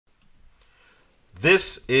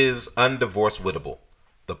This is Undivorceable,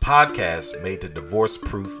 the podcast made to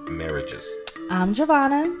divorce-proof marriages. I'm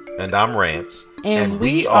Giovanna. And I'm Rance. And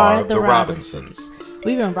we are the Robinsons.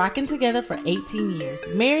 We've been rocking together for 18 years,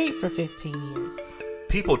 married for 15 years.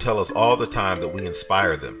 People tell us all the time that we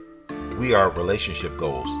inspire them. We are relationship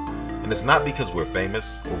goals. And it's not because we're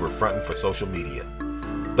famous or we're fronting for social media,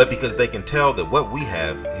 but because they can tell that what we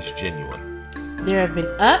have is genuine. There have been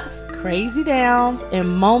ups, crazy downs, and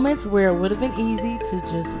moments where it would have been easy to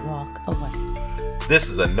just walk away. This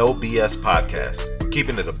is a no BS podcast. We're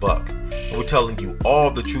keeping it a buck. And we're telling you all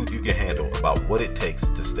the truth you can handle about what it takes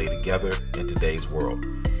to stay together in today's world.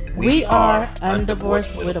 We are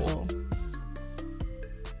Undivorceable.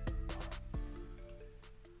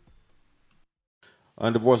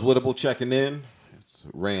 Undivorceable checking in. It's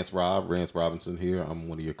Rance Robinson here. I'm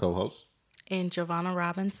one of your co-hosts. And Giovanna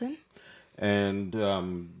Robinson. And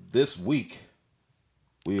this week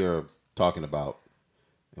we are talking about,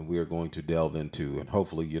 and we are going to delve into, and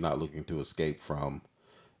hopefully you're not looking to escape from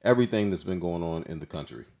everything that's been going on in the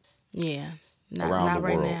country. Yeah, around not the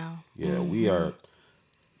right world. now. Yeah, we are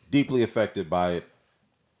deeply affected by it.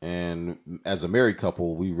 And as a married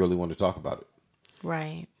couple, we really want to talk about it.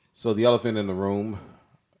 Right. So the elephant in the room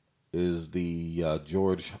is the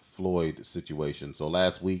George Floyd situation. So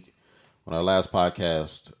last week, on our last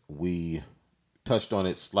podcast, we touched on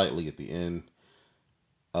it slightly at the end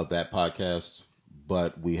of that podcast,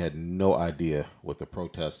 but we had no idea what the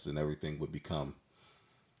protests and everything would become.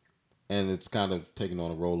 And it's kind of taking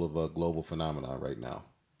on a role of a global phenomenon right now.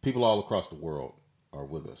 People all across the world are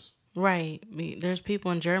with us. Right. There's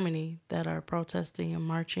people in Germany that are protesting and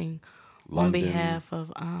marching London, on behalf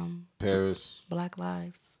of Paris, Black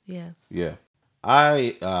Lives. Yes. Yeah.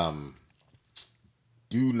 I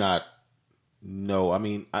do not know. I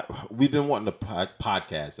mean, we've been wanting to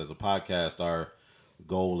podcast. As a podcast, our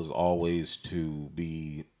goal is always to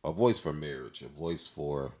be a voice for marriage, a voice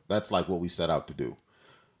for, that's like what we set out to do.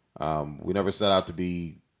 We never set out to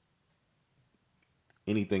be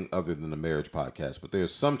anything other than a marriage podcast, but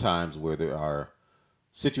there's sometimes where there are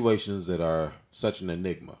situations that are such an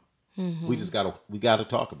enigma. Mm-hmm. We gotta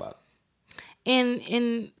talk about it.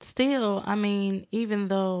 And still, I mean, even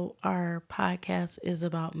though our podcast is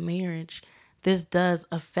about marriage, this does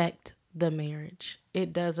affect the marriage.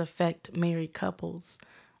 It does affect married couples,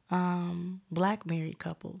 Black married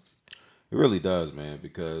couples. It really does, man,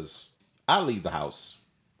 because I leave the house.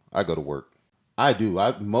 I go to work. I do.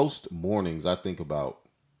 Most mornings I think about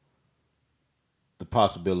the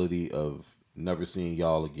possibility of never seeing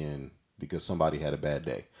y'all again because somebody had a bad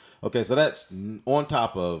day. Okay, so that's on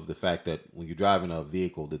top of the fact that when you're driving a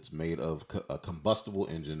vehicle that's made of a combustible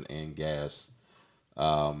engine and gas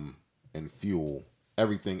and fuel,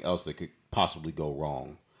 everything else that could possibly go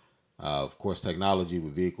wrong. Of course, technology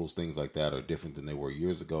with vehicles, things like that are different than they were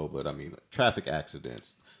years ago. But I mean, traffic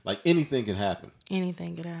accidents, like anything can happen.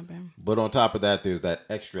 Anything could happen. But on top of that, there's that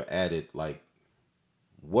extra added, like,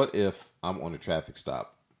 what if I'm on a traffic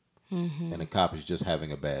stop and the cop is just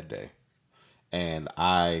having a bad day? And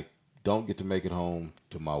I don't get to make it home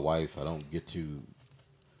to my wife. I don't get to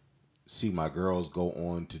see my girls go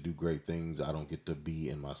on to do great things. I don't get to be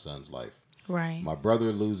in my son's life. Right. My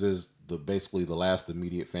brother loses basically the last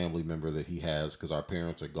immediate family member that he has because our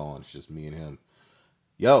parents are gone. It's just me and him.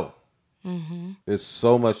 Yo, it's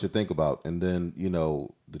so much to think about. And then,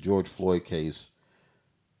 the George Floyd case,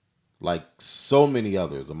 like so many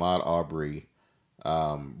others, Ahmaud Arbery,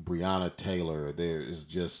 Breonna Taylor, there's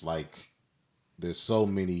just like, there's so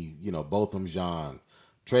many, Botham Jean,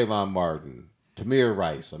 Trayvon Martin, Tamir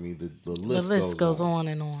Rice. I mean, the list goes on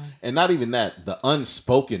and on. And not even that, the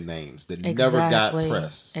unspoken names that never got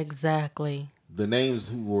press. Exactly. The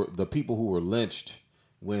names the people who were lynched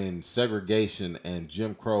when segregation and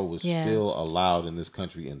Jim Crow was still allowed in this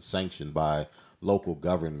country and sanctioned by local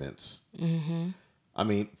governments. Mm-hmm. I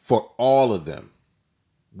mean, for all of them,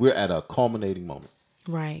 we're at a culminating moment.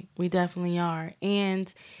 Right. We definitely are.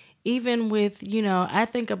 And even with, I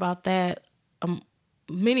think about that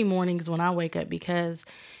many mornings when I wake up because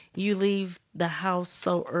you leave the house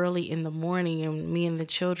so early in the morning and me and the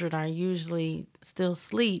children are usually still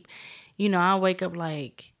asleep. I wake up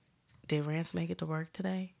like, did Rance make it to work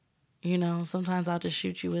today? Sometimes I'll just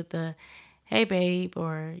shoot you with the, hey, babe,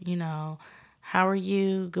 or, how are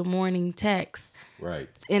you? Good morning text. Right.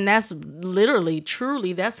 And that's literally,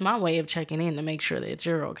 truly, that's my way of checking in to make sure that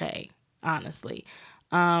you're okay, honestly.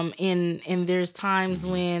 And there's times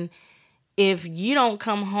when if you don't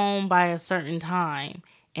come home by a certain time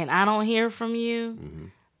and I don't hear from you,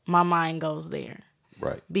 my mind goes there.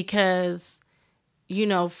 Right. Because,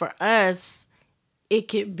 for us, it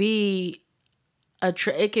could be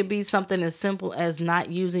it could be something as simple as not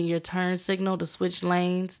using your turn signal to switch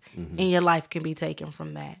lanes, and your life can be taken from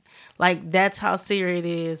that. Like, that's how serious it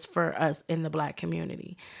is for us in the black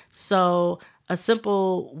community. So a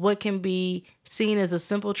simple, what can be seen as a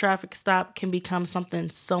simple traffic stop can become something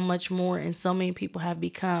so much more, and so many people have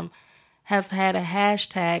had a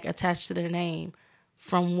hashtag attached to their name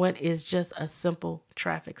from what is just a simple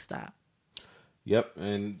traffic stop. Yep,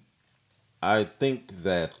 and I think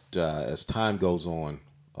that as time goes on,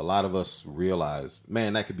 a lot of us realize,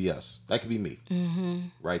 man, that could be us. That could be me,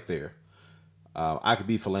 right there. I could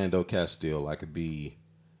be Philando Castile.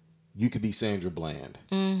 You could be Sandra Bland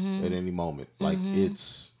at any moment. Like,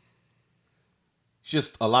 it's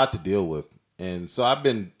just a lot to deal with. And so I've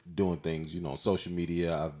been doing things, on social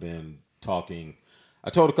media. I've been talking. I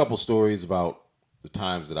told a couple stories about the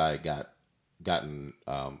times that I gotten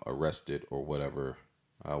arrested or whatever.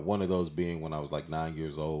 One of those being when I was like 9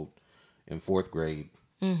 years old in fourth grade,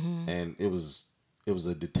 and it was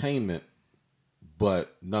a detainment,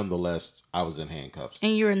 but nonetheless I was in handcuffs.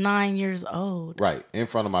 And you were 9 years old, Right, in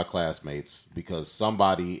front of my classmates, because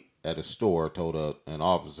somebody at a store told an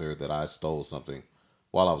officer that I stole something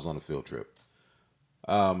while I was on a field trip.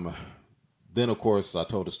 Then, of course, I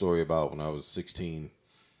told a story about when I was 16,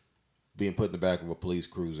 being put in the back of a police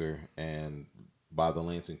cruiser and by the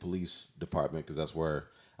Lansing Police Department, because that's where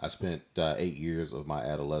I spent 8 years of my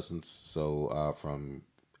adolescence. So from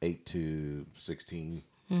 8 to 16,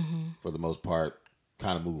 for the most part,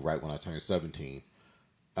 kind of moved right when I turned 17.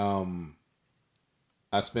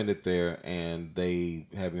 I spent it there, and they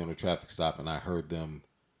had me on a traffic stop, and I heard them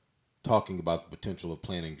talking about the potential of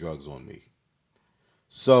planting drugs on me.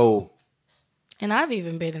 So, and I've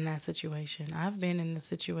even been in that situation. I've been in the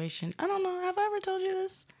situation. I don't know. Have I ever told you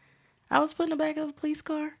this? I was put in the back of a police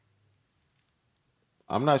car.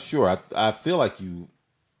 I'm not sure. I feel like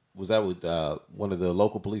was that with one of the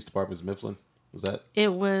local police departments, Mifflin? Was that?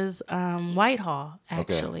 It was Whitehall,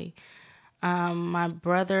 actually. Okay. My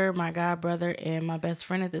brother, my god brother, and my best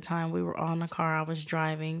friend at the time, we were all in the car. I was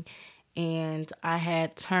driving, and I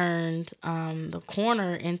had turned the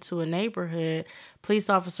corner into a neighborhood. Police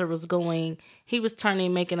officer he was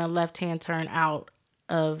turning, making a left-hand turn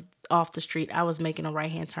off the street. I was making a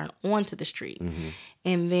right-hand turn onto the street.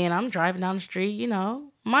 And then I'm driving down the street,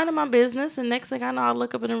 minding my business. And next thing I know, I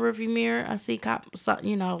look up in the rearview mirror. I see cops,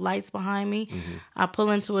 lights behind me. I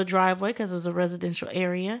pull into a driveway because it's a residential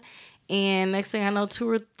area. And next thing I know,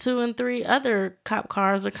 two and three other cop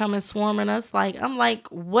cars are coming swarming us. I'm like,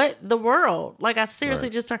 what the world? Like, I seriously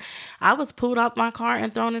just turned. I was pulled out my car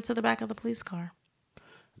and thrown into the back of the police car.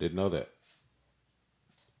 Didn't know that.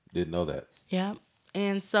 Yeah.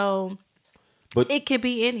 And so, but it could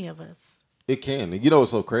be any of us. It can. And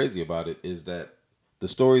what's so crazy about it is that the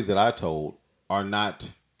stories that I told are not.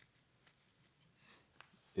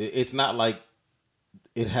 It's not like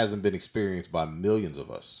it hasn't been experienced by millions of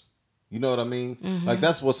us. You know what I mean? Like,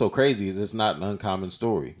 that's what's so crazy is it's not an uncommon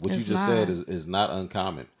story. What you just said is not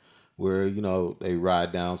uncommon. Where, they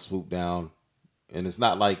ride down, swoop down, and it's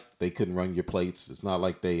not like they couldn't run your plates. It's not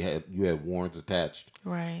like you had warrants attached.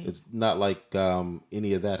 Right. It's not like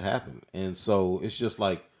any of that happened. And so it's just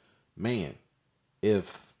like, man,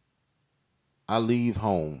 if I leave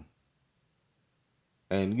home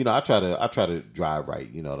and I try to drive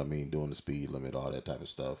right, you know what I mean, doing the speed limit, all that type of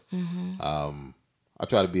stuff. I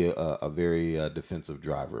try to be a very defensive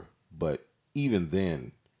driver, but even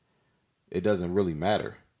then, it doesn't really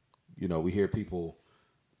matter. We hear people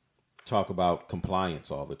talk about compliance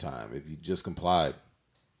all the time. If you just complied.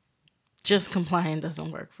 Just complying doesn't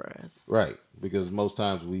work for us. Right, because most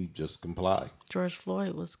times we just comply. George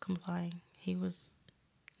Floyd was complying. He was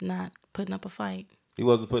not putting up a fight. He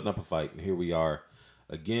wasn't putting up a fight, and here we are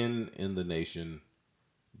again in the nation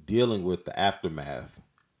dealing with the aftermath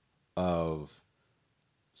of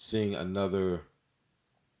seeing another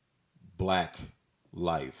black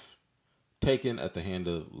life taken at the hand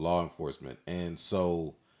of law enforcement. And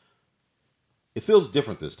so it feels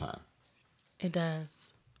different this time. It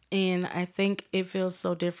does. And I think it feels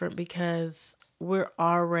so different because we're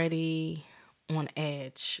already on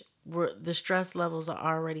edge. The stress levels are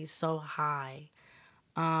already so high.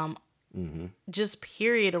 Just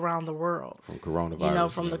period around the world. From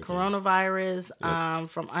coronavirus. From the coronavirus,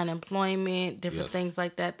 from unemployment, different things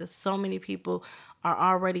like that so many people are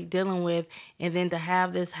already dealing with. And then to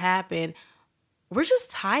have this happen, we're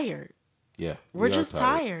just tired. Yeah. We're just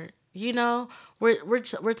tired.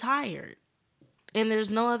 We're tired. And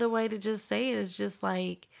there's no other way to just say it. It's just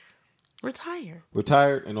like, we're tired. We're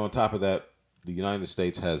tired. And on top of that, the United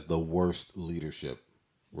States has the worst leadership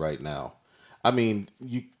right now. I mean,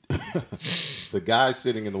 the guy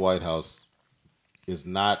sitting in the White House is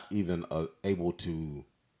not even able to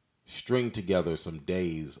string together some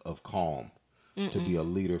days of calm to be a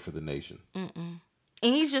leader for the nation. And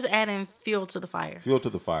he's just adding fuel to the fire. Fuel to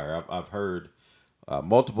the fire. I've heard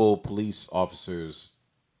multiple police officers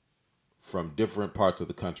from different parts of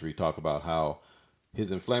the country talk about how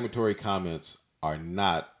his inflammatory comments are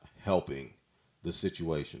not helping the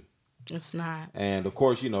situation. It's not. And of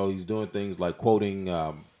course, he's doing things like quoting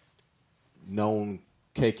known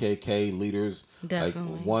KKK leaders,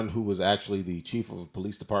 Definitely. like one who was actually the chief of a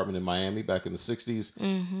police department in Miami back in the 60s.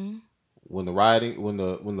 Mm-hmm. When the rioting, when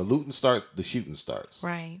the looting starts, the shooting starts.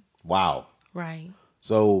 Right. Wow. Right.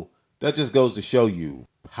 So that just goes to show you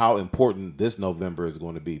how important this November is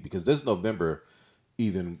going to be, because this November,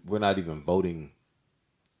 we're not even voting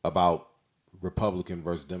about Republican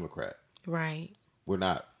versus Democrat. Right. We're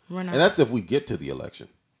not. We're not. And that's if we get to the election,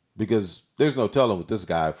 because there's no telling with this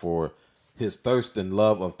guy for his thirst and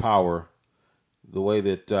love of power, the way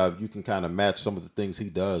that you can kind of match some of the things he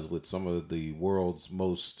does with some of the world's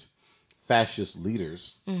most fascist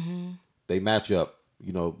leaders. Mm-hmm. They match up.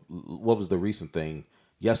 What was the recent thing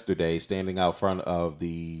yesterday, standing out front of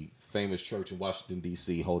the famous church in Washington,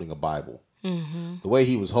 D.C., holding a Bible. Mm-hmm. The way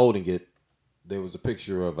he was holding it, there was a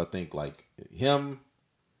picture of, I think, like him.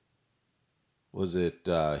 Was it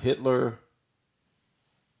Hitler?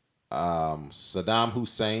 Saddam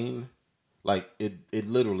Hussein? Like it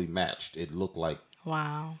literally matched. It looked like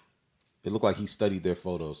he studied their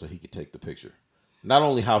photos so he could take the picture. Not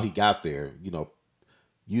only how he got there,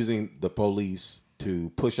 using the police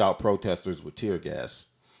to push out protesters with tear gas,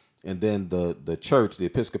 and then the church, the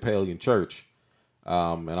Episcopalian church,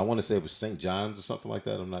 and I want to say it was St. John's or something like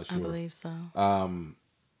that. I'm not sure. I believe so.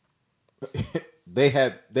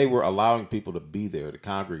 They were allowing people to be there, to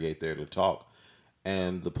congregate there, to talk,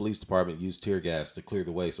 and the police department used tear gas to clear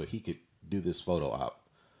the way so he could do this photo op.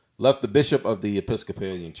 Left the bishop of the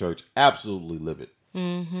Episcopalian church absolutely livid.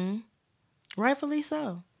 Mm-hmm. Rightfully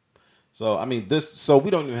so. So I mean, so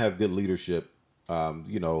we don't even have good leadership.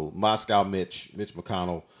 Moscow Mitch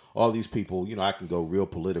McConnell, all these people. I can go real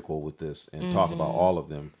political with this and talk about all of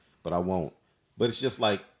them, but I won't. But it's just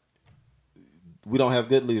like, we don't have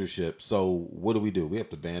good leadership. So what do? We have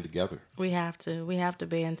to band together. We have to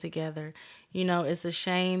band together. It's a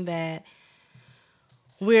shame that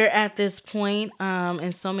we're at this point,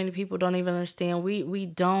 and so many people don't even understand. We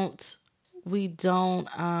don't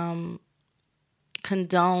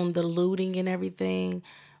condone the looting and everything,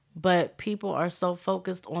 but people are so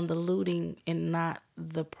focused on the looting and not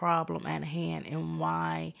the problem at hand, and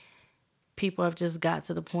why people have just got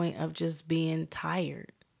to the point of just being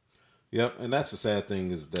tired. Yep, and that's the sad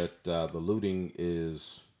thing, is that the looting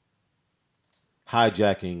is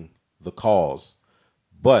hijacking the cause.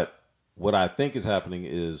 But what I think is happening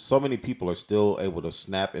is so many people are still able to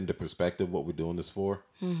snap into perspective what we're doing this for.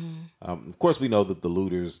 Mm-hmm. Of course, we know that the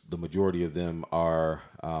looters, the majority of them are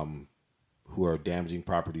who are damaging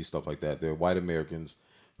property, stuff like that. They're white Americans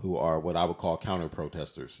who are what I would call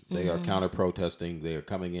counter-protesters. They are counter-protesting. They are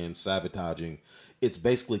coming in, sabotaging. It's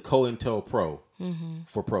basically COINTELPRO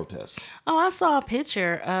for protests. Oh, I saw a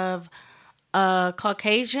picture of a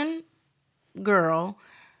Caucasian girl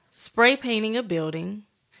spray painting a building.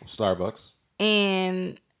 Starbucks.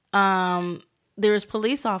 And there was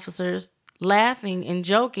police officers laughing and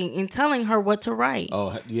joking and telling her what to write.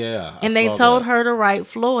 Oh, yeah. And they told her to write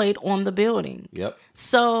Floyd on the building. Yep.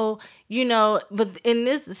 So, but in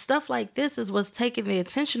this stuff like this is what's taking the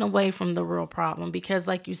attention away from the real problem, because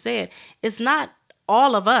like you said, it's not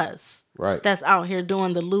all of us that's out here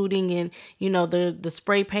doing the looting and, the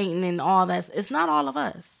spray painting and all that. It's not all of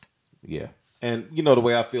us. Yeah. And, the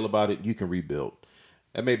way I feel about it, you can rebuild.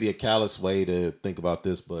 That may be a callous way to think about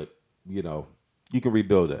this, but, you can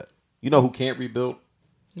rebuild that. You know who can't rebuild?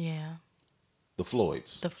 Yeah. The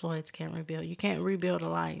Floyds. The Floyds can't rebuild. You can't rebuild a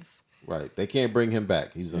life. Right. They can't bring him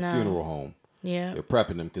back. He's in a funeral home. Yeah. They're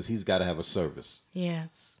prepping him because he's got to have a service.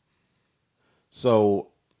 Yes. So,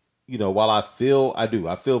 while I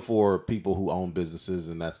feel for people who own businesses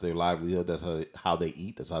and that's their livelihood. That's how they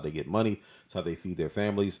eat. That's how they get money. That's how they feed their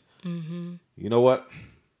families. Mm-hmm. You know what?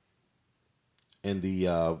 In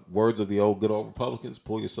the words of the good old Republicans,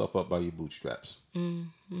 pull yourself up by your bootstraps.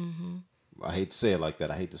 Mm-hmm. I hate to say it like that.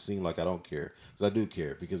 I hate to seem like I don't care, because I do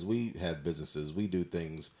care, because we have businesses. We do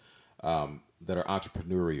things that are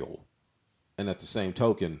entrepreneurial. And at the same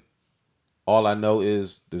token, all I know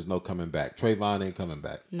is there's no coming back. Trayvon ain't coming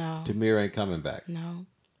back. No. Tamir ain't coming back. No.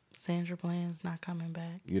 Sandra Bland's not coming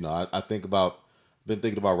back. I been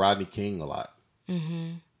thinking about Rodney King a lot.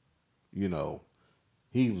 Mm-hmm.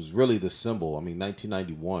 He was really the symbol. I mean,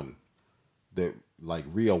 1991, that like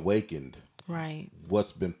reawakened Right.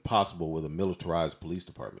 what's been possible with a militarized police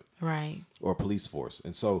department Right. or police force.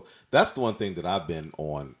 And so that's the one thing that I've been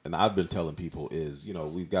on, and I've been telling people is,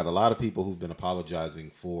 we've got a lot of people who've been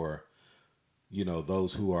apologizing for,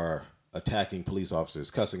 those who are attacking police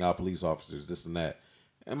officers, cussing out police officers, this and that.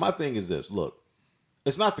 And my thing is this: look,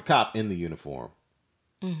 it's not the cop in the uniform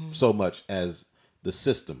so much as the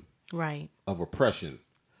system Right. of oppression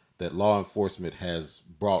that law enforcement has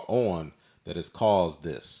brought on that has caused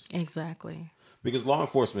this. Exactly. Because law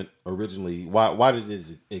enforcement originally, why did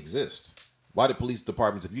it exist? Why did police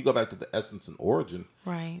departments, if you go back to the essence and origin,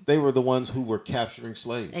 Right. they were the ones who were capturing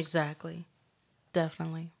slaves. Exactly.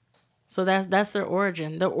 Definitely. So that's their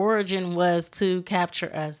origin. The origin was to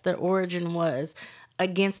capture us. The origin was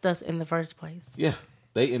against us in the first place. Yeah.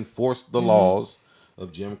 They enforced the laws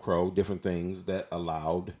of Jim Crow, different things that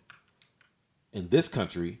allowed, in this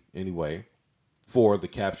country anyway, for the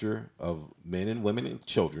capture of men and women and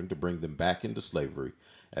children to bring them back into slavery.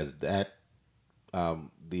 As that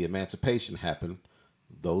the emancipation happened,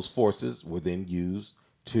 those forces were then used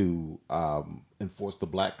to enforce the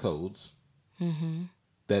black codes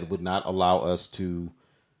that would not allow us to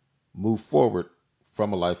move forward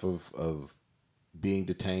from a life of being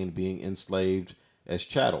detained, being enslaved as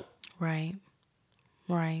chattel. Right.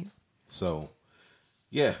 Right. So,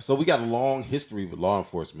 yeah, so we got a long history with law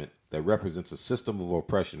enforcement that represents a system of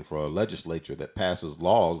oppression for a legislature that passes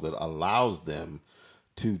laws that allows them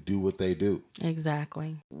to do what they do.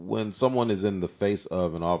 Exactly. When someone is in the face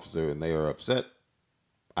of an officer and they are upset,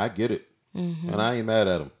 I get it. And I ain't mad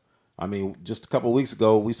at them. I mean, just a couple of weeks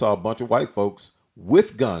ago, we saw a bunch of white folks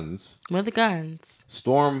with guns With guns.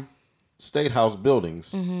 storm state house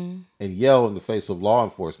buildings and yell in the face of law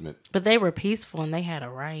enforcement. But they were peaceful and they had a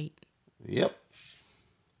right. Yep.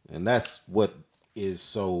 And that's what is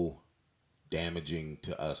so damaging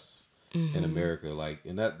to us in America. Like,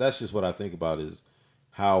 and that's just what I think about is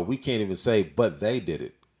how we can't even say, but they did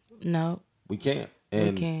it. No, We can't.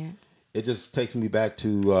 And we can't. it just takes me back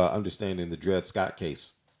to understanding the Dred Scott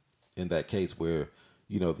case. In that case where,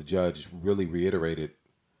 the judge really reiterated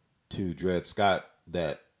to Dred Scott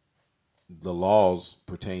that the laws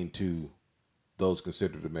pertain to those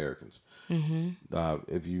considered Americans.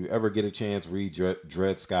 If you ever get a chance, read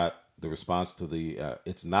Dred Scott, the response to the,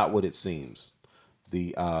 it's not what it seems.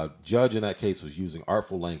 The judge in that case was using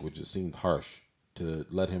artful language that seemed harsh to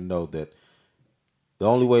let him know that the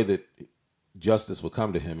only way that justice will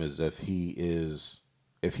come to him is if he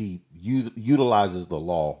utilizes the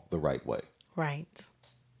law the right way. Right.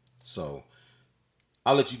 So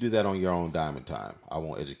I'll let you do that on your own dime and time. I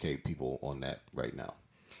won't educate people on that right now.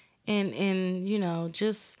 And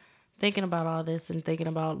just thinking about all this and thinking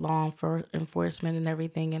about law enforcement and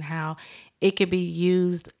everything and how it could be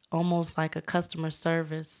used almost like a customer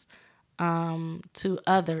service to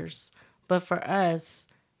others. But for us,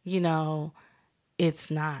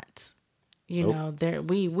 it's not.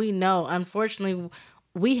 We know, unfortunately,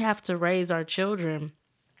 we have to raise our children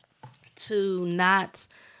to not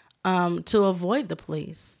to avoid the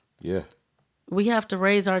police. Yeah. We have to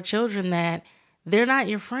raise our children that they're not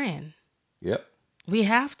your friend. Yep. We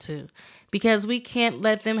have to, because we can't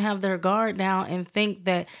let them have their guard down and think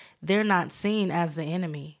that they're not seen as the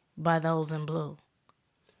enemy by those in blue.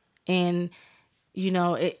 And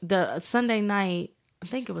the Sunday night, I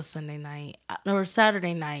think it was Sunday night or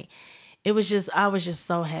Saturday night, I was just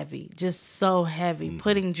so heavy,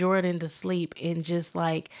 putting Jordan to sleep and just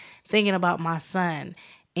like thinking about my son.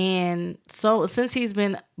 And so since he's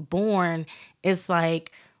been born, it's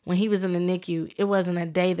like when he was in the NICU, it wasn't a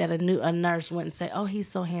day that a nurse wouldn't say, "Oh, he's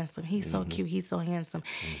so handsome. He's so cute. He's so handsome."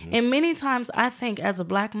 And many times I think as a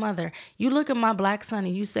black mother, you look at my black son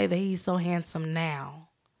and you say that he's so handsome now.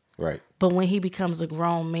 Right. But when he becomes a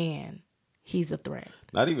grown man, he's a threat.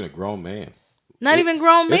 Not even a grown man. Not even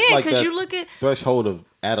grown men, It's like because that you look at threshold of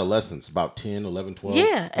adolescence, about 10, 11, 12.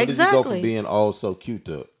 Yeah, When does he go from exactly. being oh so cute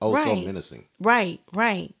to so Right. menacing?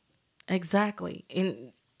 right, exactly,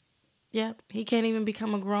 and yep, he can't even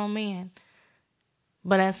become a grown man.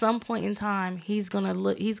 But at some point in time, he's gonna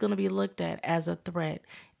be looked at as a threat,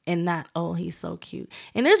 and not, oh, he's so cute.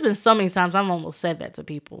 And there's been so many times I've almost said that to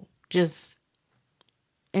people, just.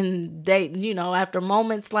 And they, after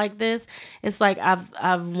moments like this, it's like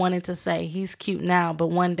I've wanted to say he's cute now, but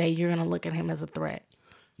one day you're gonna look at him as a threat.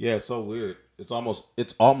 Yeah, it's so weird. It's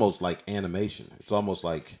almost like animation. It's almost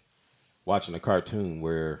like watching a cartoon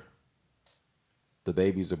where the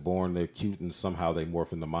babies are born, they're cute, and somehow they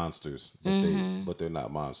morph into monsters, but they're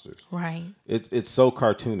not monsters. Right. It's so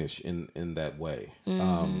cartoonish in that way,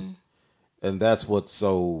 and that's what's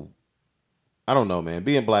so. I don't know, man.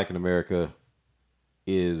 Being black in America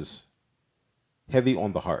is heavy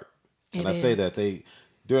on the heart. And It I say that is. they,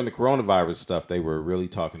 during the coronavirus stuff, they were really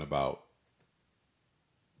talking about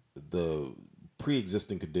the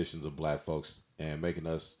pre-existing conditions of black folks and making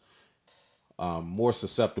us more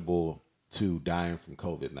susceptible to dying from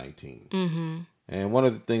COVID-19. And one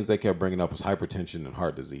of the things they kept bringing up was hypertension and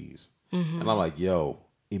heart disease. And I'm like, yo,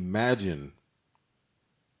 imagine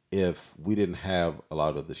if we didn't have a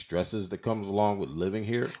lot of the stresses that comes along with living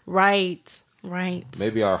here. Right. Right.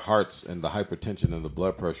 Maybe our hearts and the hypertension and the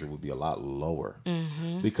blood pressure would be a lot lower.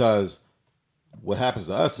 Because what happens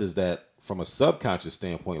to us is that from a subconscious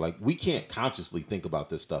standpoint, like we can't consciously think about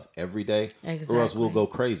this stuff every day or else we'll Exactly. go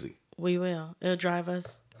crazy. We will. It'll drive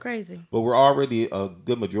us crazy. But we're already, a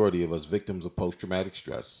good majority of us, victims of post-traumatic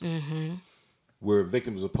stress. We're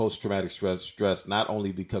victims of post-traumatic stress not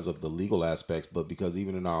only because of the legal aspects, but because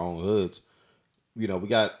even in our own hoods, you know, we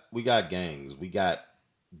got gangs, we got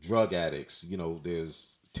drug addicts. You know,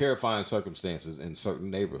 there's terrifying circumstances in certain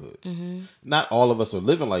neighborhoods. Not all of us are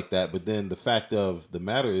living like that, but then the fact of the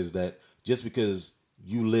matter is that just because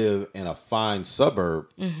you live in a fine suburb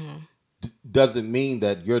doesn't mean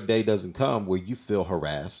that your day doesn't come where you feel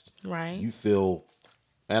harassed. Right. You feel,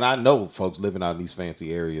 and I know folks living out in these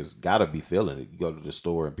fancy areas gotta be feeling it. You go to the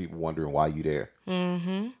store and people wondering why you there.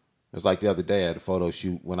 It's like the other day I had a photo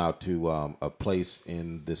shoot, went out to a place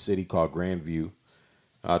in the city called Grandview.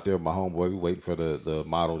 Out there with my homeboy, we waiting for the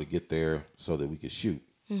model to get there so that we could shoot.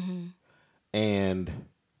 And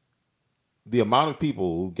the amount of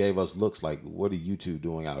people who gave us looks like, what are you two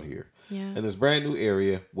doing out here? Yeah. In this brand new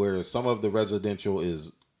area where some of the residential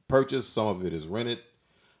is purchased, some of it is rented.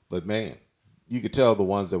 But man, you could tell the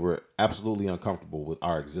ones that were absolutely uncomfortable with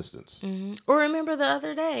our existence. Or remember the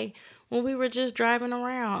other day when we were just driving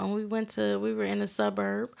around and we were in a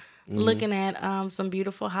suburb looking at some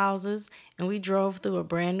beautiful houses, and we drove through a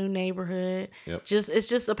brand new neighborhood. Yep. It's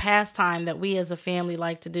just a pastime that we as a family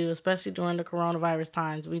like to do, especially during the coronavirus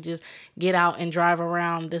times. We just get out and drive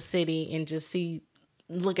around the city and just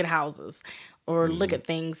look at houses or look at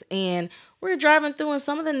things. And we're driving through and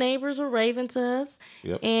some of the neighbors were waving to us.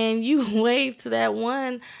 Yep. And you waved to that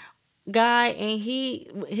one guy, and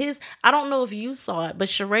I don't know if you saw it, but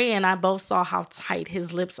Sheree and I both saw how tight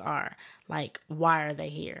his lips are. Like, why are they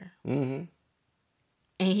here? And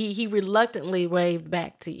he reluctantly waved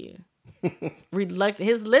back to you.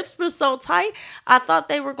 His lips were so tight, I thought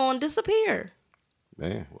they were going to disappear.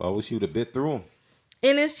 Man, well, I wish you'd have bit through them.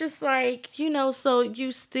 And it's just like, so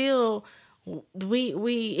you still,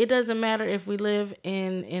 it doesn't matter if we live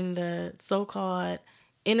in the so-called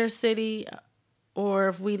inner city or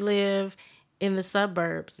if we live in the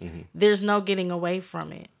suburbs. There's no getting away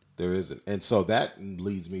from it. There isn't. And so that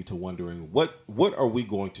leads me to wondering, what are we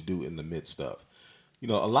going to do in the midst of? You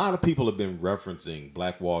know, a lot of people have been referencing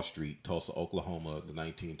Black Wall Street, Tulsa, Oklahoma, the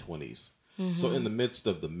 1920s. So in the midst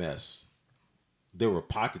of the mess, there were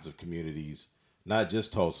pockets of communities, not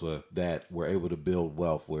just Tulsa, that were able to build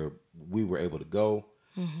wealth where we were able to go,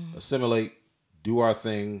 assimilate, do our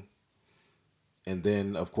thing. And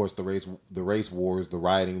then, of course, the race wars, the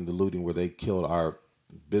rioting, the looting, where they killed our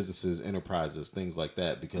businesses, enterprises, things like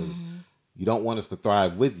that, because you don't want us to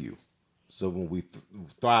thrive with you. So when we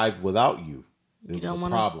thrived without you, it was a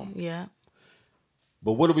problem. Yeah.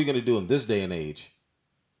 But what are we going to do in this day and age?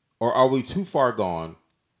 Or are we too far gone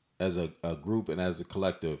as a group and as a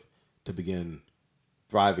collective to begin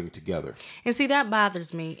thriving together? And see, that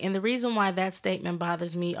bothers me. And the reason why that statement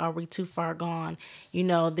bothers me, are we too far gone?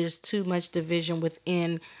 There's too much division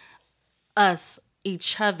within us,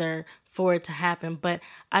 each other, for it to happen. But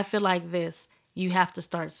I feel like you have to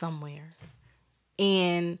start somewhere.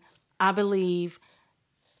 And I believe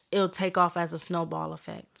it'll take off as a snowball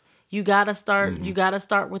effect. You gotta start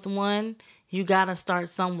with one. You gotta start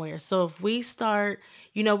somewhere. So if we start,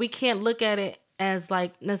 we can't look at it as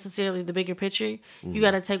like necessarily the bigger picture. You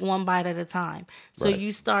gotta take one bite at a time. So Right.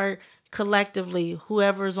 you start collectively,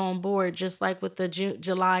 whoever's on board, just like with the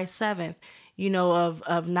July 7th,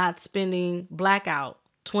 of not spending blackout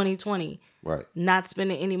 2020. Right. Not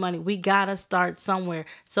spending any money. We gotta start somewhere.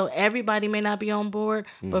 So everybody may not be on board,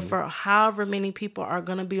 but for however many people are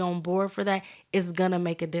gonna be on board for that, it's gonna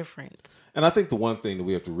make a difference. And I think the one thing that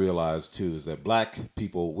we have to realize too is that black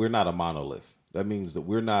people, we're not a monolith. That means that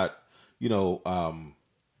we're not,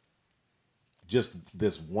 just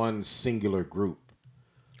this one singular group.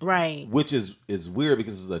 Right. Which is weird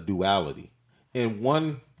because it's a duality. In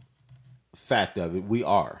one fact of it, we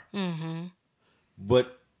are.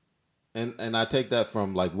 But and I take that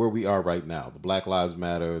from like where we are right now, the Black Lives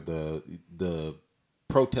Matter, the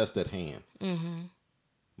protest at hand.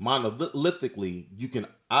 Monolithically, you can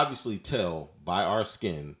obviously tell by our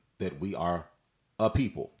skin that we are a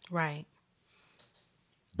people. Right.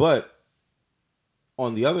 But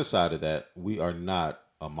on the other side of that, we are not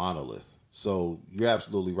a monolith. So you're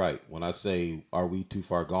absolutely right. When I say, are we too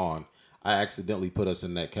far gone? I accidentally put us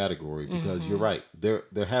in that category because you're right. There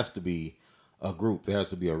has to be a group. There has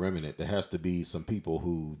to be a remnant. There has to be some people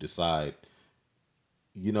who decide,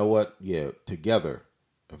 you know what? Yeah, together,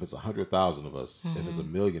 if it's 100,000 of us, if it's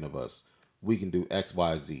 1,000,000 of us, we can do X,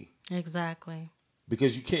 Y, Z. Exactly.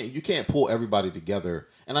 Because you can't pull everybody together.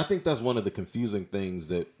 And I think that's one of the confusing things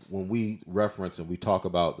that when we reference and we talk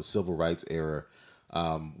about the civil rights era,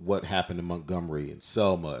 what happened in Montgomery and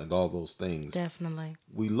Selma and all those things, Definitely.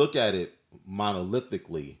 we look at it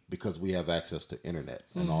monolithically because we have access to internet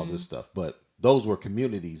and all this stuff. But those were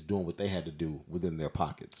communities doing what they had to do within their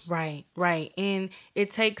pockets. Right, right. And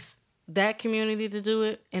it takes that community to do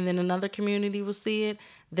it, and then another community will see it.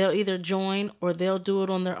 They'll either join or they'll do it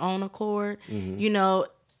on their own accord. You know,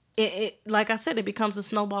 it like I said, it becomes a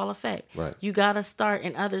snowball effect. Right. You got to start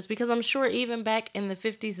in others, because I'm sure even back in the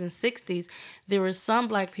 50s and 60s, there were some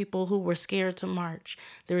black people who were scared to march.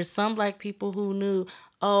 There were some black people who knew,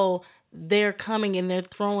 oh, they're coming and they're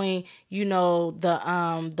throwing, you know,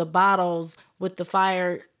 the bottles with the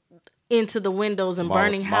fire into the windows and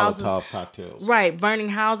burning houses. Molotov cocktails. Right, burning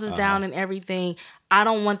houses down and everything. I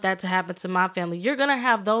don't want that to happen to my family. You're going to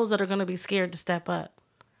have those that are going to be scared to step up.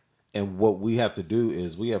 And what we have to do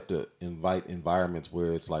is we have to invite environments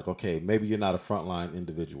where it's like, okay, maybe you're not a frontline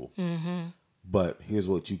individual, but here's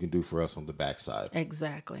what you can do for us on the backside.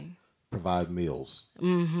 Exactly. Provide meals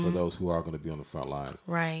for those who are going to be on the front lines.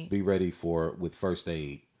 Right. Be ready with first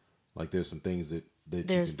aid. Like there's some things that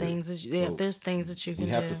There's you can things do. that you, yeah, there's things that you can We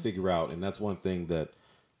do. have to figure out, and that's one thing that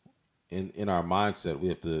in our mindset we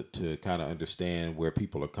have to kind of understand where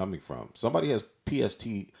people are coming from. Somebody has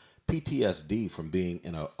PTSD from being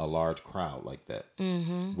in a large crowd like that,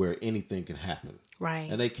 where anything can happen. Right.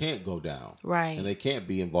 And they can't go down. Right. And they can't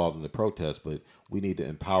be involved in the protest, but we need to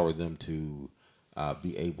empower them to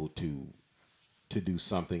be able to do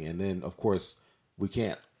something. And then, of course, we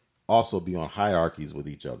can't also be on hierarchies with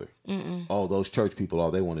each other. Oh, those church people,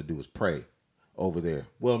 all they want to do is pray over there.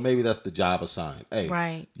 Well, maybe that's the job assigned. Hey,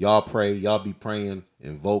 Right. y'all pray, y'all be praying,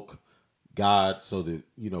 invoke God so that,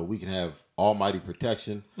 you know, we can have almighty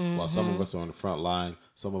protection while some of us are on the front line.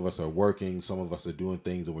 Some of us are working. Some of us are doing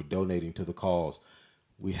things and we're donating to the cause.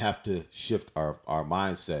 We have to shift our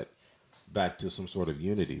mindset back to some sort of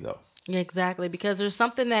unity, though. Exactly, because there's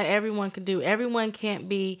something that everyone can do. Everyone can't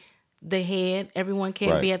be the head. Everyone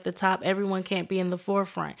can't be Right. at the top. Everyone can't be in the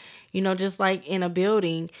forefront. You know, just like in a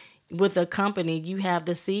building with a company, you have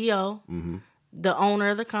the CEO, the owner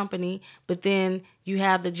of the company, but then you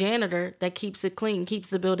have the janitor that keeps it clean, keeps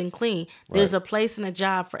the building clean. There's Right. a place and a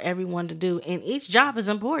job for everyone to do, and each job is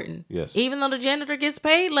important. Yes. Even though the janitor gets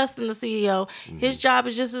paid less than the CEO, his job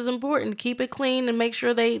is just as important. Keep it clean and make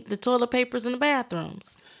sure the toilet paper's in the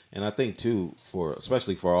bathrooms. And I think too,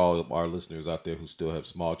 especially for all of our listeners out there who still have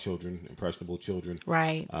small children, impressionable children,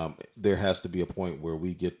 Right. there has to be a point where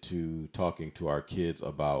we get to talking to our kids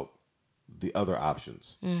about the other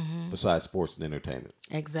options besides sports and entertainment.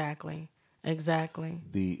 Exactly. Exactly.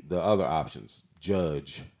 The other options,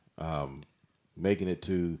 judge, making it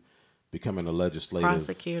to becoming a legislative,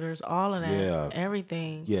 Prosecutors, all of that. Yeah.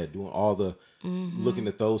 Everything. yeah, doing all the looking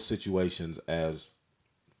at those situations as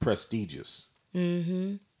prestigious.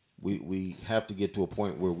 We have to get to a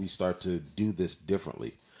point where we start to do this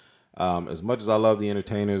differently. As much as I love the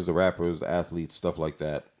entertainers, the rappers, the athletes, stuff like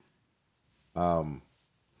that,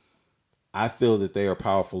 I feel that they are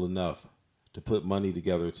powerful enough to put money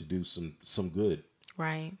together to do some good.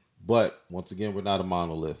 Right. But once again, we're not a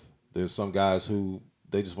monolith. There's some guys who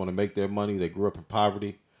they just want to make their money. They grew up in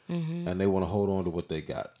poverty, and they want to hold on to what they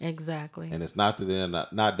got. Exactly. And it's not that they're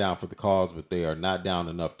not down for the cause, but they are not down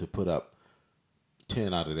enough to put up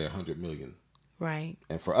 10 out of their 100 million. Right.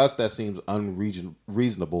 And for us, that seems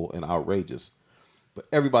unreasonable and outrageous. But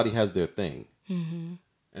everybody has their thing.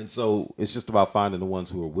 And so it's just about finding the ones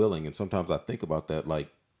who are willing. And sometimes I think about that, like,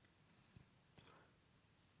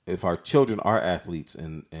 if our children are athletes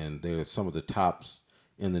and they're some of the tops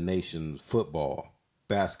in the nation, football,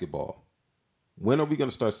 basketball, when are we going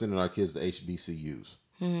to start sending our kids to HBCUs?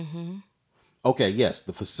 Okay, yes,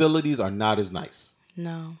 the facilities are not as nice.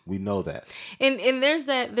 No. We know that. And there's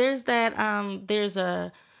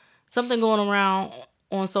a something going around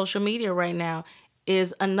on social media right now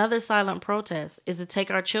is another silent protest is to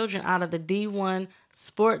take our children out of the D1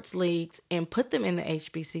 sports leagues and put them in the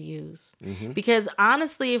HBCUs. Because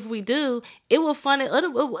honestly, if we do, it will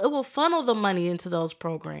funnel the money into those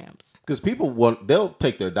programs. Because they'll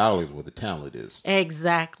take their dollars where the talent is.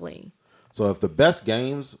 Exactly. So if the best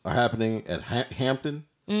games are happening at Hampton,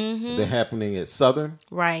 they're happening at Southern,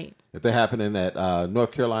 Right. if they're happening at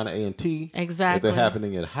North Carolina A&T, if they're Exactly.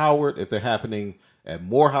 happening at Howard, if they're happening at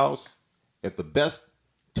Morehouse, if the best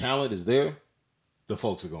talent is there, the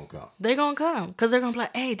folks are gonna come. They're gonna come because they're gonna be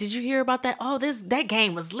like, "Hey, did you hear about that? Oh, that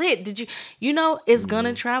game was lit. Did you? You know, it's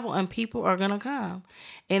gonna travel and people are gonna come.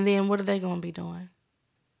 And then what are they gonna be doing?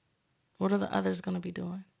 What are the others gonna be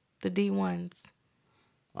doing? The D1s.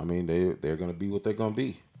 I mean, they're gonna be what they're gonna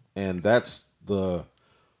be, and that's the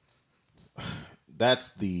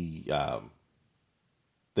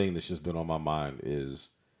thing that's just been on my mind is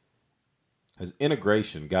has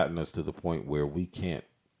integration gotten us to the point where we can't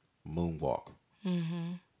moonwalk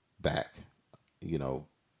back? You know,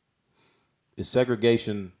 is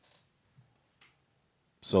segregation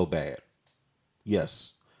so bad?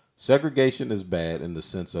 Yes, segregation is bad in the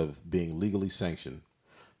sense of being legally sanctioned.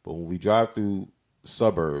 But when we drive through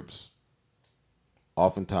suburbs,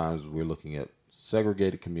 oftentimes we're looking at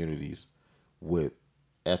segregated communities with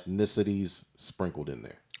ethnicities sprinkled in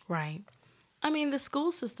there. Right. I mean, the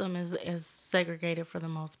school system is segregated for the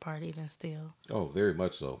most part, even still. Oh, very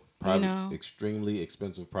much so. You Private, know. extremely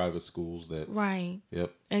expensive private schools that, Right.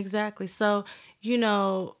 yep. Exactly. So, you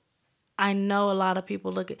know, I know a lot of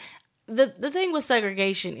people look at the thing with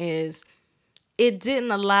segregation is it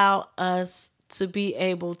didn't allow us to be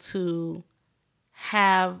able to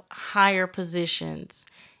have higher positions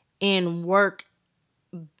in work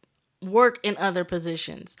in other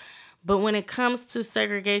positions. But when it comes to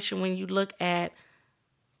segregation, when you look at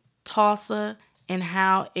Tulsa and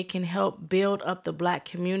how it can help build up the black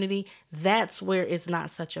community, that's where it's not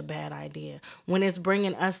such a bad idea. When it's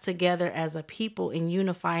bringing us together as a people and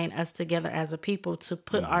unifying us together as a people to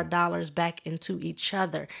put our dollars back into each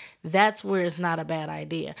other, that's where it's not a bad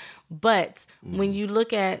idea. But when you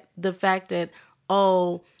look at the fact that,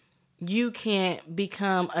 oh, you can't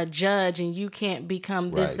become a judge and you can't become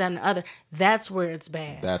this, Right. that, and the other, that's where it's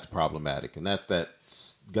bad. That's problematic. And that's that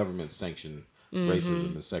government sanctioned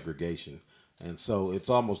racism and segregation. And so it's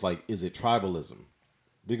almost like, is it tribalism?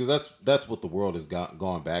 Because that's what the world has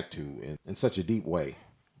gone back to in such a deep way.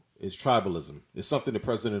 It's tribalism. It's something that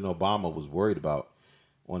President Obama was worried about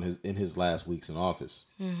in his last weeks in office.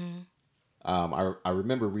 I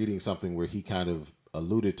remember reading something where he kind of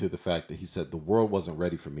alluded to the fact that he said the world wasn't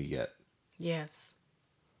ready for me yet. Yes.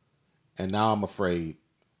 And now I'm afraid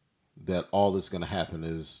that all that's going to happen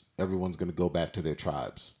is everyone's going to go back to their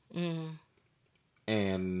tribes.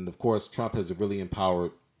 And of course, Trump has really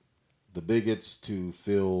empowered the bigots to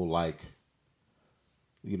feel like,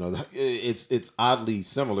 you know, it's oddly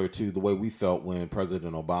similar to the way we felt when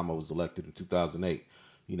President Obama was elected in 2008.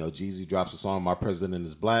 You know, Jeezy drops a song, "My President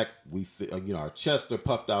is Black." We feel, you know, our chests are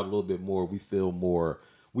puffed out a little bit more. We feel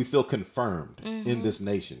confirmed in this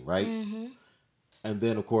nation, right? And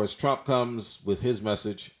then, of course, Trump comes with his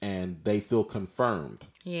message and they feel confirmed.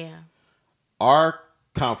 Yeah. Our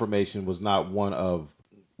confirmation was not one of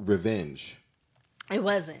revenge. It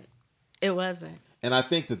wasn't. It wasn't. And I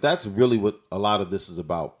think that that's really what a lot of this is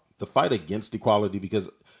about, the fight against equality, because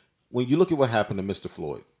when you look at what happened to Mr.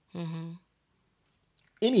 Floyd,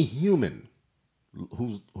 any human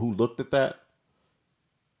who looked at that,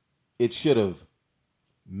 it should have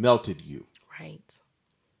melted you. Right.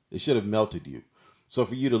 It should have melted you. So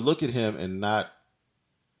for you to look at him and not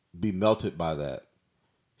be melted by that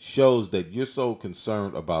shows that you're so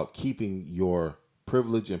concerned about keeping your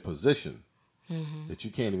privilege and position that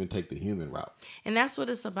you can't even take the human route. And that's what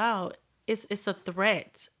it's about. It's a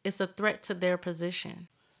threat. It's a threat to their position.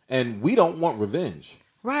 And we don't want revenge.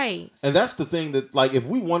 Right. And that's the thing that, like, if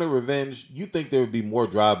we wanted revenge, you think there would be more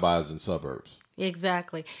drive-bys in suburbs.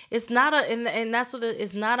 Exactly. It's not and that's what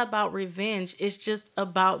it's not about revenge. It's just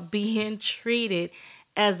about being treated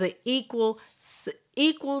as an equal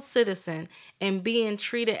citizen and being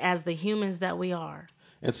treated as the humans that we are.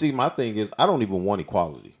 And see, my thing is, I don't even want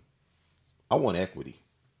equality. I want equity.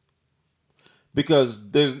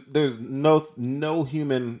 Because there's no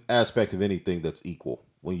human aspect of anything that's equal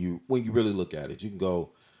when you really look at it. You can go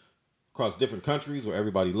across different countries where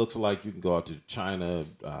everybody looks alike. You can go out to China,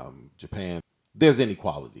 Japan. There's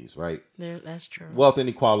inequalities, right? That's true. Wealth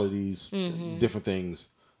inequalities, different things.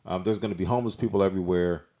 There's going to be homeless people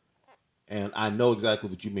everywhere. And I know exactly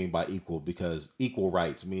what you mean by equal, because equal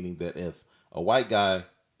rights, meaning that if a white guy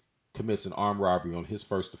commits an armed robbery on his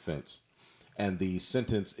first offense and the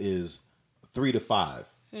sentence is 3 to 5,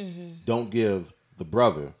 don't give the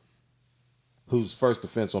brother whose first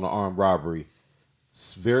offense on an armed robbery,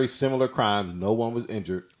 very similar crimes, no one was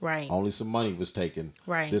injured, Right. only some money was taken,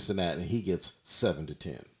 Right. this and that, and he gets 7 to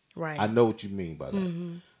 10. Right. I know what you mean by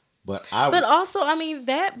that. But but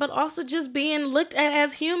also just being looked at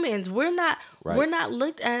as humans. We're not Right. we're not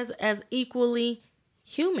looked as equally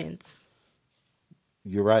humans.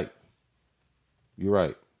 You're right. You're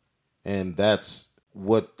right. And that's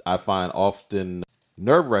what I find often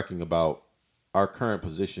nerve wracking about our current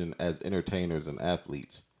position as entertainers and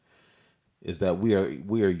athletes is that we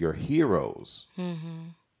are your heroes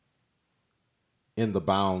in the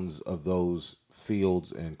bounds of those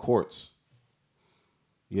fields and courts.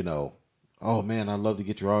 You know, oh man, I'd love to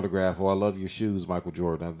get your autograph, or I love your shoes, Michael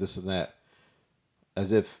Jordan, this and that,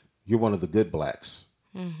 as if you're one of the good blacks.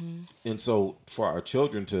 And so for our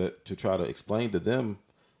children to try to explain to them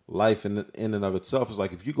life in and of itself is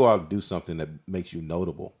like, if you go out and do something that makes you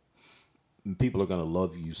notable, people are going to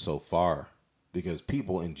love you so far, because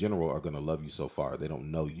people in general are going to love you so far. They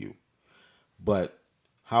don't know you. But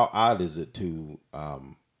how odd is it to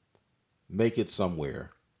make it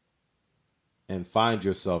somewhere and find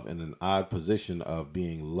yourself in an odd position of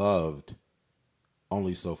being loved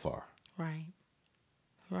only so far? Right.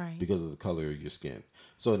 Right. Because of the color of your skin.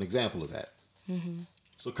 So an example of that.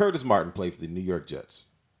 So Curtis Martin played for the New York Jets.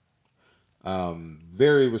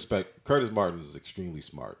 Curtis Martin is extremely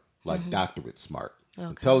smart, like doctorate smart,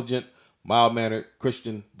 intelligent, mild-mannered,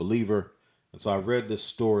 Christian, believer. And so I read this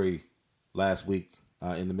story last week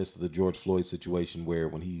in the midst of the George Floyd situation, where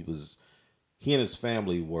when he and his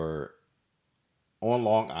family were on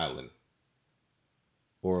Long Island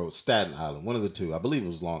or Staten Island, one of the two, I believe it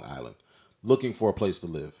was Long Island, looking for a place to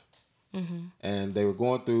live. And they were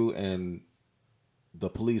going through, and the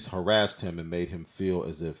police harassed him and made him feel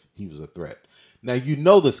as if he was a threat. Now, you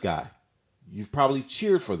know this guy. You've probably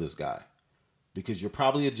cheered for this guy because you're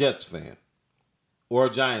probably a Jets fan or a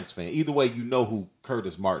Giants fan. Either way, you know who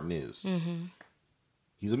Curtis Martin is.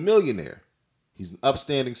 He's a millionaire. He's an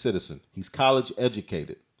upstanding citizen. He's college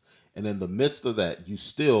educated. And in the midst of that, you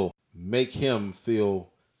still make him feel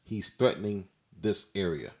he's threatening this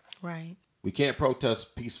area. Right. We can't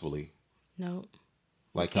protest peacefully. Nope.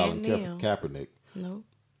 Like Can't Colin kneel. Kaepernick. Nope.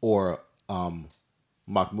 Or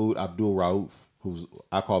Mahmoud Abdul-Rauf, who's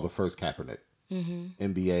I call the first Kaepernick.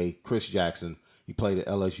 NBA, Chris Jackson. He played at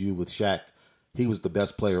LSU with Shaq. He was the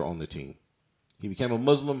best player on the team. He became a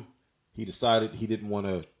Muslim. He decided he didn't want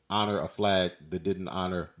to honor a flag that didn't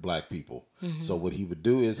honor black people. So what he would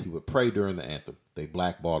do is he would pray during the anthem. They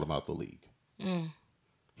blackballed him out the league.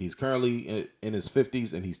 He's currently in his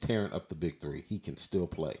 50s, and he's tearing up the big three. He can still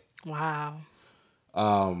play. Wow.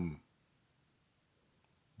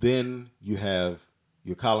 Then you have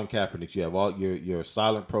your Colin Kaepernick. You have all your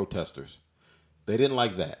silent protesters. They didn't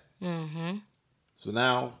like that. So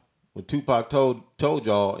now, when Tupac told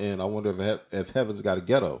y'all, and I wonder if Heaven's Got a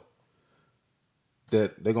Ghetto,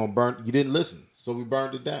 that they're gonna burn. You didn't listen, so we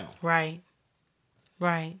burned it down. Right.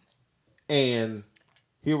 Right. And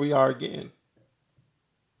here we are again.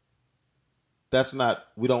 That's not.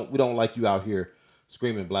 We don't like you out here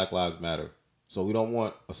screaming Black Lives Matter. So we don't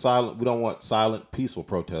want silent, peaceful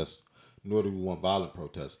protests, nor do we want violent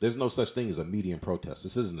protests. There's no such thing as a medium protest.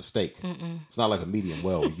 This isn't a steak. It's not like a medium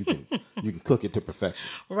well. You can cook it to perfection.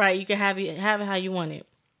 Right. You can have it how you want it.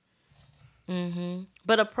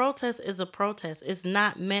 But a protest is a protest. It's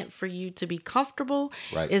not meant for you to be comfortable.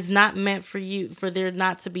 Right. It's not meant for there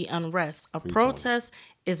not to be unrest. A protest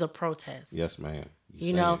is a protest. Yes, ma'am.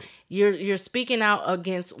 You know, you're speaking out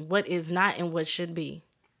against what is not and what should be.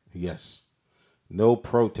 Yes. No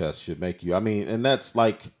protest should make you. I mean, and that's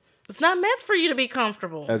like, it's not meant for you to be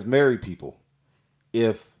comfortable. As married people,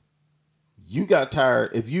 if you got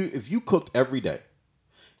tired, if you cooked every day,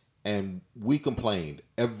 and we complained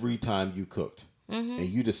every time you cooked, and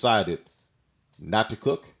you decided not to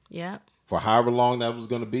cook, for however long that was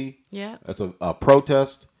going to be, that's a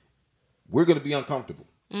protest. We're going to be uncomfortable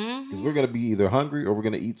because we're going to be either hungry or we're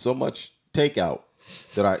going to eat so much takeout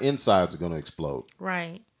that our insides are going to explode.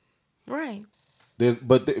 Right.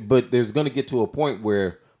 But there's going to get to a point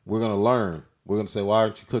where we're going to learn. We're going to say, why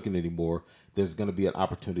aren't you cooking anymore? There's going to be an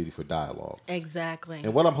opportunity for dialogue. Exactly.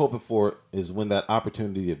 And what I'm hoping for is when that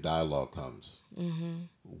opportunity of dialogue comes,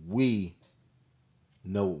 we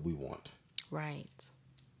know what we want. Right.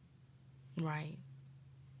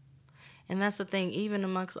 And that's the thing. Even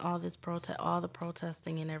amongst all this all the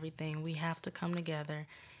protesting and everything, we have to come together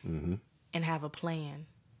and have a plan.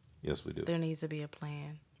 Yes, we do. There needs to be a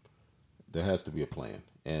plan. There has to be a plan.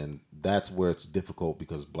 And that's where it's difficult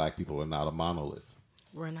because black people are not a monolith.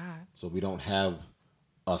 We're not. So we don't have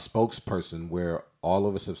a spokesperson where all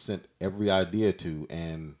of us have sent every idea to,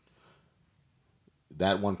 and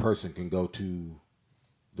that one person can go to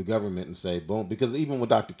the government and say, boom. Because even when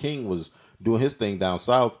Dr. King was doing his thing down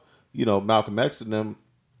south, you know, Malcolm X and them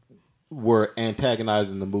were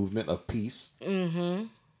antagonizing the movement of peace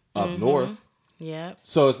up north. Yeah.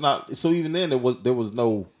 So it's not. So even then, there was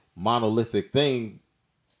no monolithic thing.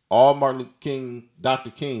 all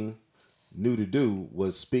Dr. King knew to do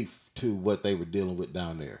was speak to what they were dealing with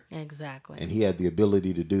down there. Exactly. And he had the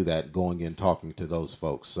ability to do that going in talking to those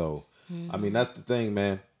folks. So, I mean, that's the thing,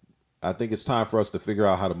 man. I think it's time for us to figure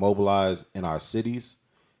out how to mobilize in our cities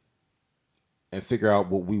and figure out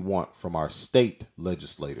what we want from our state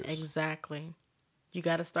legislators. Exactly. You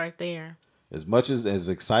got to start there. As much as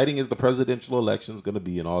exciting as the presidential election is going to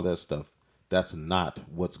be and all that stuff, that's not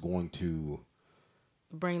what's going to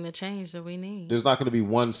bring the change that we need. There's not going to be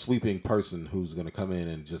one sweeping person who's going to come in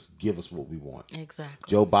and just give us what we want. Exactly.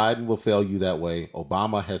 Joe Biden will fail you that way.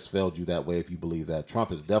 Obama has failed you that way, if you believe that. Trump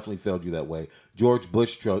has definitely failed you that way. George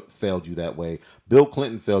Bush failed you that way. Bill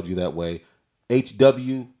Clinton failed you that way.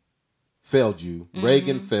 H.W. failed you.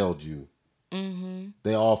 Reagan failed you.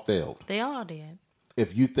 They all failed. They all did.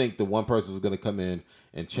 If you think that one person is going to come in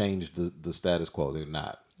and change the status quo, they're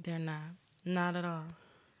not. They're not. Not at all.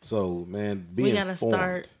 So, man, we got to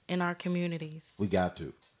start in our communities. We got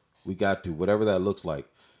to. Whatever that looks like.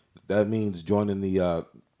 That means joining the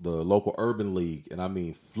local urban league, and I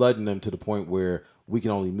mean flooding them to the point where we can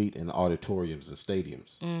only meet in auditoriums and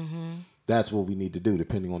stadiums. That's what we need to do,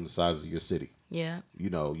 depending on the size of your city. Yeah. You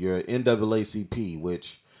know, your NAACP,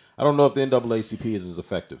 which I don't know if the NAACP is as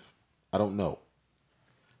effective. I don't know.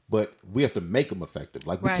 But we have to make them effective.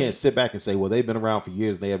 Like, we can't sit back and say, well, they've been around for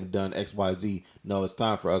years and they haven't done X, Y, Z. No, it's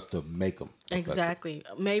time for us to make them effective. Exactly.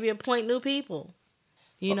 Maybe appoint new people.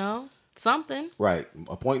 You know, something. Right.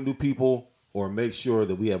 Appoint new people or make sure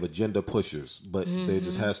that we have agenda pushers. But there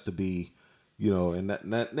just has to be, you know, and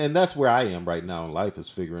that's where I am right now in life, is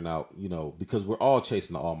figuring out, you know, because we're all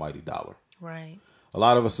chasing the almighty dollar. Right. A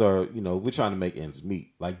lot of us are, you know, we're trying to make ends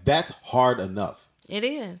meet. Like, that's hard enough. It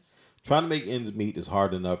is. Trying to make ends meet is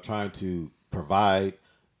hard enough. Trying to provide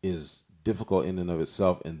is difficult in and of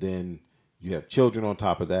itself. And then you have children on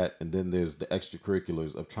top of that. And then there's the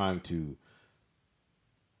extracurriculars of trying to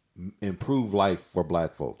improve life for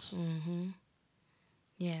Black folks.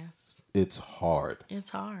 Yes. It's hard. It's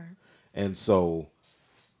hard. And so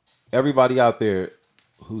everybody out there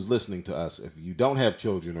who's listening to us, if you don't have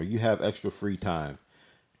children or you have extra free time,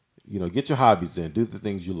 you know, get your hobbies in, do the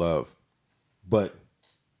things you love. But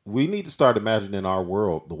we need to start imagining our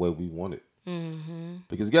world the way we want it.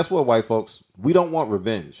 Because guess what, white folks? We don't want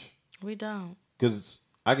revenge. We don't. Because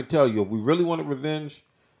I can tell you, if we really wanted revenge,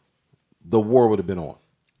 the war would have been on.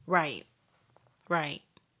 Right. Right.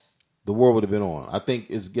 The war would have been on. I think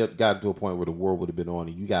it's gotten to a point where the war would have been on,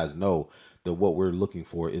 and you guys know that what we're looking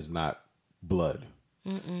for is not blood.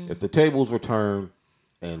 If the tables were turned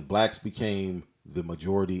and blacks became the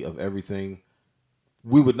majority of everything,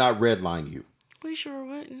 we would not redline you. We sure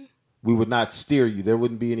wouldn't. We would not steer you. There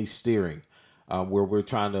wouldn't be any steering where we're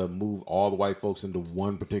trying to move all the white folks into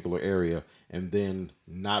one particular area and then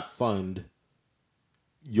not fund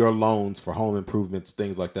your loans for home improvements,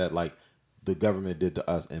 things like that, like the government did to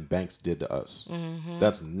us and banks did to us.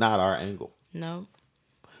 That's not our angle. No.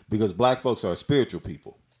 Because Black folks are spiritual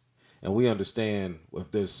people. And we understand, if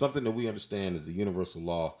there's something that we understand, is the universal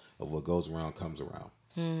law of what goes around comes around.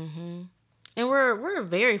 And we're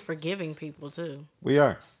very forgiving people too. We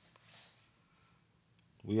are.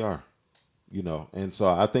 You know, and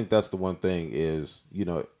so I think that's the one thing is, you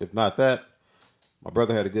know, if not that, my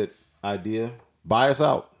brother had a good idea. Buy us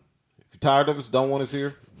out. If you're tired of us, don't want us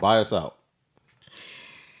here, buy us out.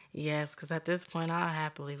 Yes, because at this point, I'll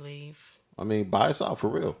happily leave. I mean, buy us out for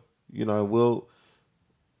real. You know, and we'll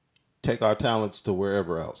take our talents to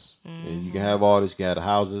wherever else. And you can have all this. You can have the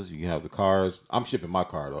houses. You can have the cars. I'm shipping my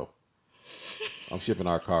car, though. I'm shipping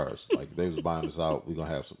our cars. Like, if they was buying us out, we're going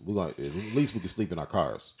to have some. At least we can sleep in our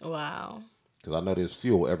cars. Wow. Because I know there's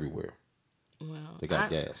fuel everywhere. Well, They got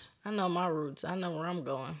gas. I know my roots. I know where I'm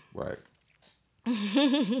going. Right.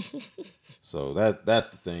 So that's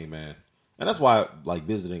the thing, man. And that's why, like,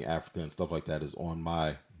 visiting Africa and stuff like that is on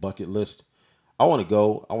my bucket list. I want to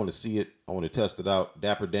go. I want to see it. I want to test it out.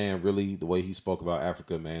 Dapper Dan, really, the way he spoke about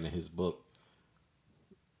Africa, man, in his book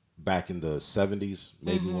back in the 70s,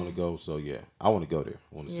 made me want to go. So, yeah, I want to go there.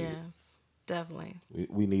 I want to see it. Yes, definitely.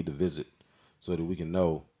 We need to visit so that we can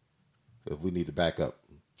know if we need to back up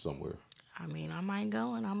somewhere. I mean, I might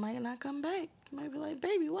go and I might not come back. I might be like,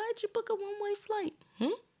 baby, why'd you book a one-way flight?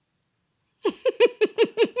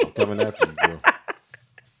 I'm coming after you, bro.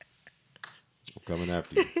 I'm coming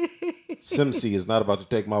after you. Simsi is not about to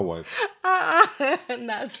take my wife.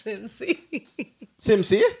 Not Simsi.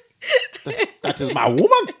 Simsi? That is my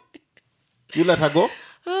woman. You let her go?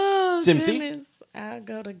 Oh, Simsi? goodness. I'll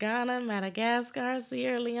go to Ghana, Madagascar,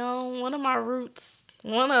 Sierra Leone. One of my roots.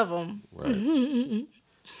 One of them. Right.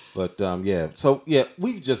 But, yeah. So, yeah,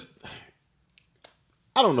 we've just...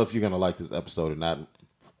 I don't know if you're going to like this episode or not.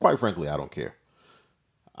 quite frankly, I don't care.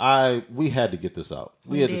 We had to get this out.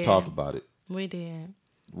 We had to talk about it. We did.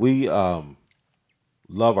 We love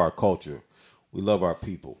our culture. We love our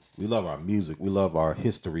people. We love our music. We love our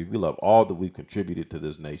history. We love all that we've contributed to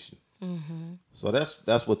this nation. So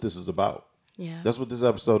that's what this is about. Yeah. That's what this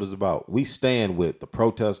episode is about. We stand with the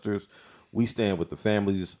protesters. We stand with the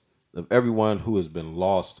families of everyone who has been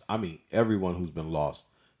lost. I mean, everyone who's been lost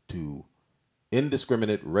to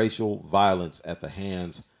indiscriminate racial violence at the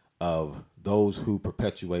hands of those who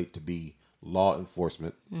perpetuate to be law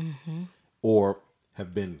enforcement or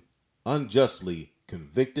have been unjustly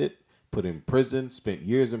convicted, put in prison, spent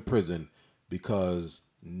years in prison because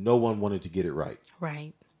no one wanted to get it right.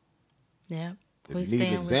 Right. Yeah. If you need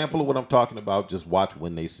an example of what I'm talking about, just watch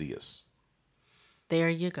When They See Us. There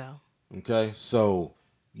you go. Okay, so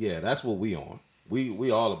yeah, that's what we on.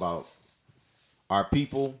 We all about our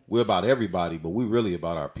people. We're about everybody, but we really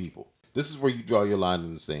about our people. This is where you draw your line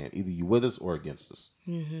in the sand. Either you with us or against us.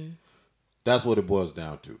 That's what it boils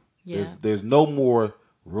down to. Yeah. There's no more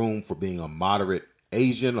room for being a moderate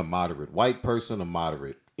Asian, a moderate white person, a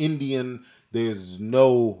moderate Indian. There's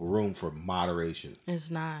no room for moderation.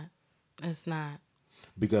 It's not. It's not.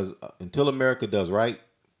 Because until America does right,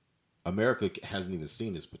 America hasn't even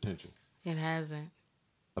seen its potential. It hasn't.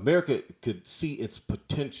 America could see its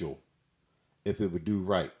potential if it would do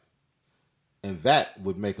right. And that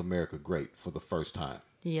would make America great for the first time.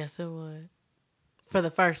 Yes, it would. For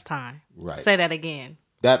the first time. Right. Say that again.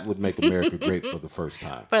 That would make America great for the first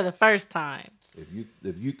time. For the first time. If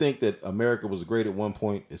you think that America was great at one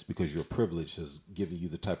point, it's because your privilege has given you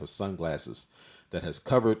the type of sunglasses that has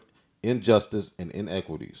covered injustice and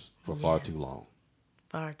inequities for far too long.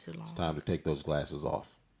 Far too long. It's time to take those glasses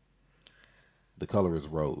off. The color is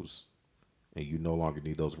rose, and you no longer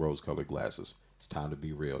need those rose-colored glasses. It's time to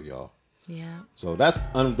be real, y'all. Yeah. So that's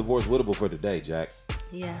Undivorced Wittable for today, Jack.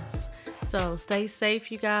 Yes. So stay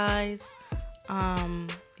safe, you guys.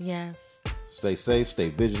 Yes. Stay safe, stay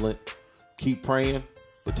vigilant, keep praying,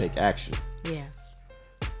 but take action. Yes.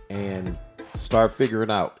 And start figuring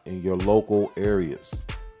out in your local areas,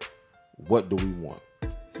 what do we want?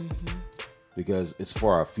 Because it's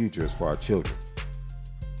for our future, it's for our children.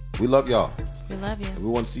 We love y'all. We love you. And we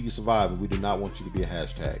want to see you survive, and we do not want you to be a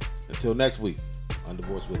hashtag. Until next week,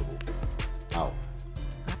 Undivorced Wittable. Out.